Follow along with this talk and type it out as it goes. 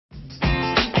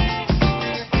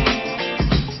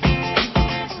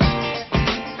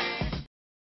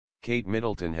Kate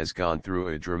Middleton has gone through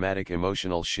a dramatic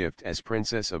emotional shift as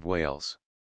Princess of Wales.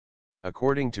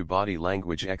 According to body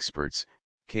language experts,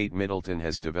 Kate Middleton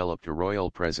has developed a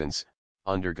royal presence,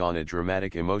 undergone a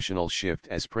dramatic emotional shift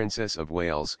as Princess of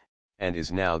Wales, and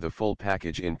is now the full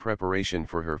package in preparation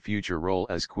for her future role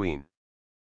as Queen.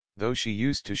 Though she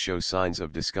used to show signs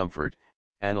of discomfort,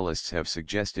 analysts have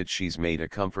suggested she's made a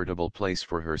comfortable place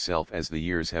for herself as the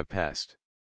years have passed.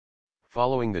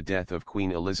 Following the death of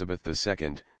Queen Elizabeth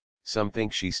II, some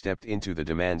think she stepped into the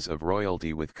demands of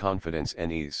royalty with confidence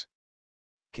and ease.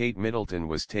 Kate Middleton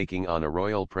was taking on a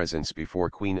royal presence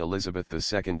before Queen Elizabeth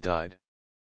II died.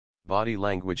 Body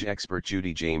language expert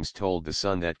Judy James told The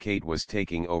Sun that Kate was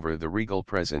taking over the regal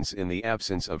presence in the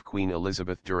absence of Queen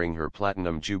Elizabeth during her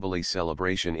Platinum Jubilee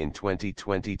celebration in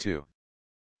 2022.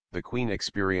 The Queen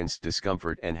experienced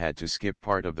discomfort and had to skip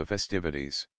part of the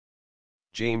festivities.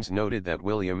 James noted that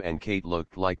William and Kate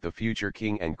looked like the future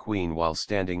king and queen while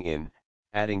standing in,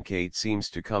 adding Kate seems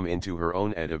to come into her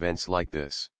own at events like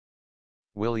this.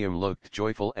 William looked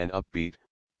joyful and upbeat,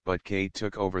 but Kate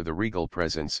took over the regal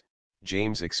presence,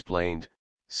 James explained,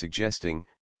 suggesting,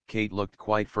 Kate looked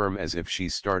quite firm as if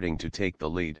she's starting to take the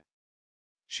lead.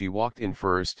 She walked in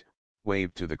first,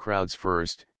 waved to the crowds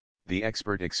first, the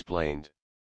expert explained.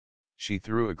 She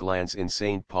threw a glance in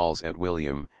St. Paul's at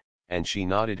William, and she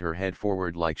nodded her head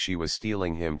forward like she was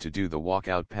stealing him to do the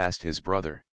walkout past his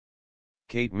brother.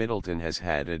 Kate Middleton has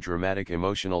had a dramatic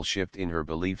emotional shift in her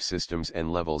belief systems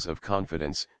and levels of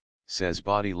confidence, says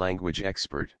body language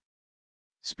expert.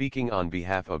 Speaking on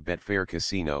behalf of Betfair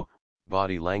Casino,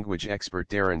 body language expert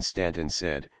Darren Stanton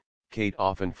said, Kate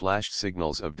often flashed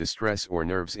signals of distress or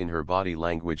nerves in her body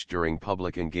language during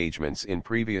public engagements in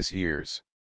previous years.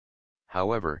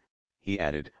 However, he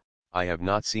added, I have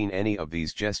not seen any of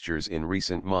these gestures in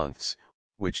recent months,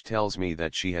 which tells me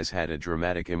that she has had a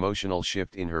dramatic emotional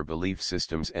shift in her belief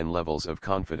systems and levels of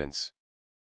confidence.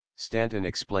 Stanton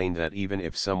explained that even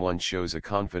if someone shows a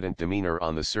confident demeanor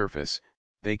on the surface,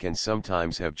 they can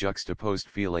sometimes have juxtaposed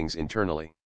feelings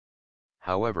internally.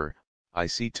 However, I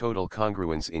see total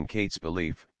congruence in Kate's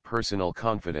belief, personal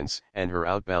confidence, and her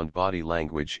outbound body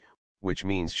language, which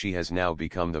means she has now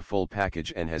become the full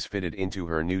package and has fitted into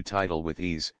her new title with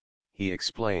ease, he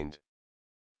explained.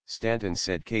 Stanton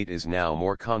said Kate is now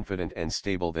more confident and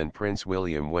stable than Prince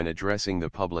William when addressing the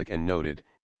public and noted,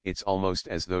 it's almost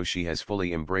as though she has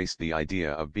fully embraced the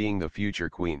idea of being the future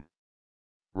queen.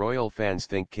 Royal fans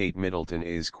think Kate Middleton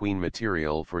is queen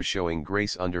material for showing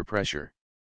grace under pressure.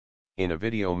 In a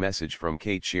video message from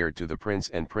Kate shared to the Prince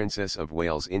and Princess of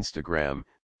Wales Instagram,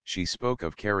 she spoke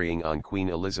of carrying on Queen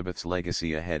Elizabeth's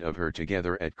legacy ahead of her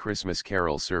together at Christmas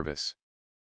carol service.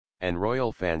 And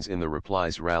royal fans in the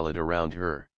replies rallied around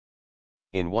her.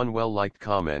 In one well-liked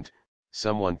comment,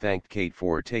 someone thanked Kate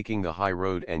for taking the high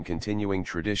road and continuing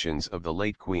traditions of the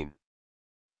late Queen.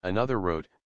 Another wrote,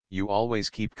 "You always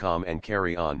keep calm and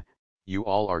carry on, you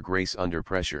all are grace under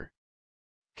pressure.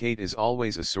 Kate is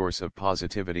always a source of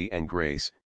positivity and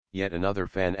grace," yet another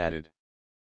fan added.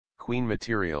 "Queen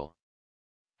material."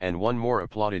 And one more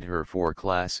applauded her for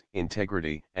class,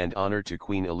 integrity, and honor to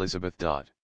Queen Elizabeth.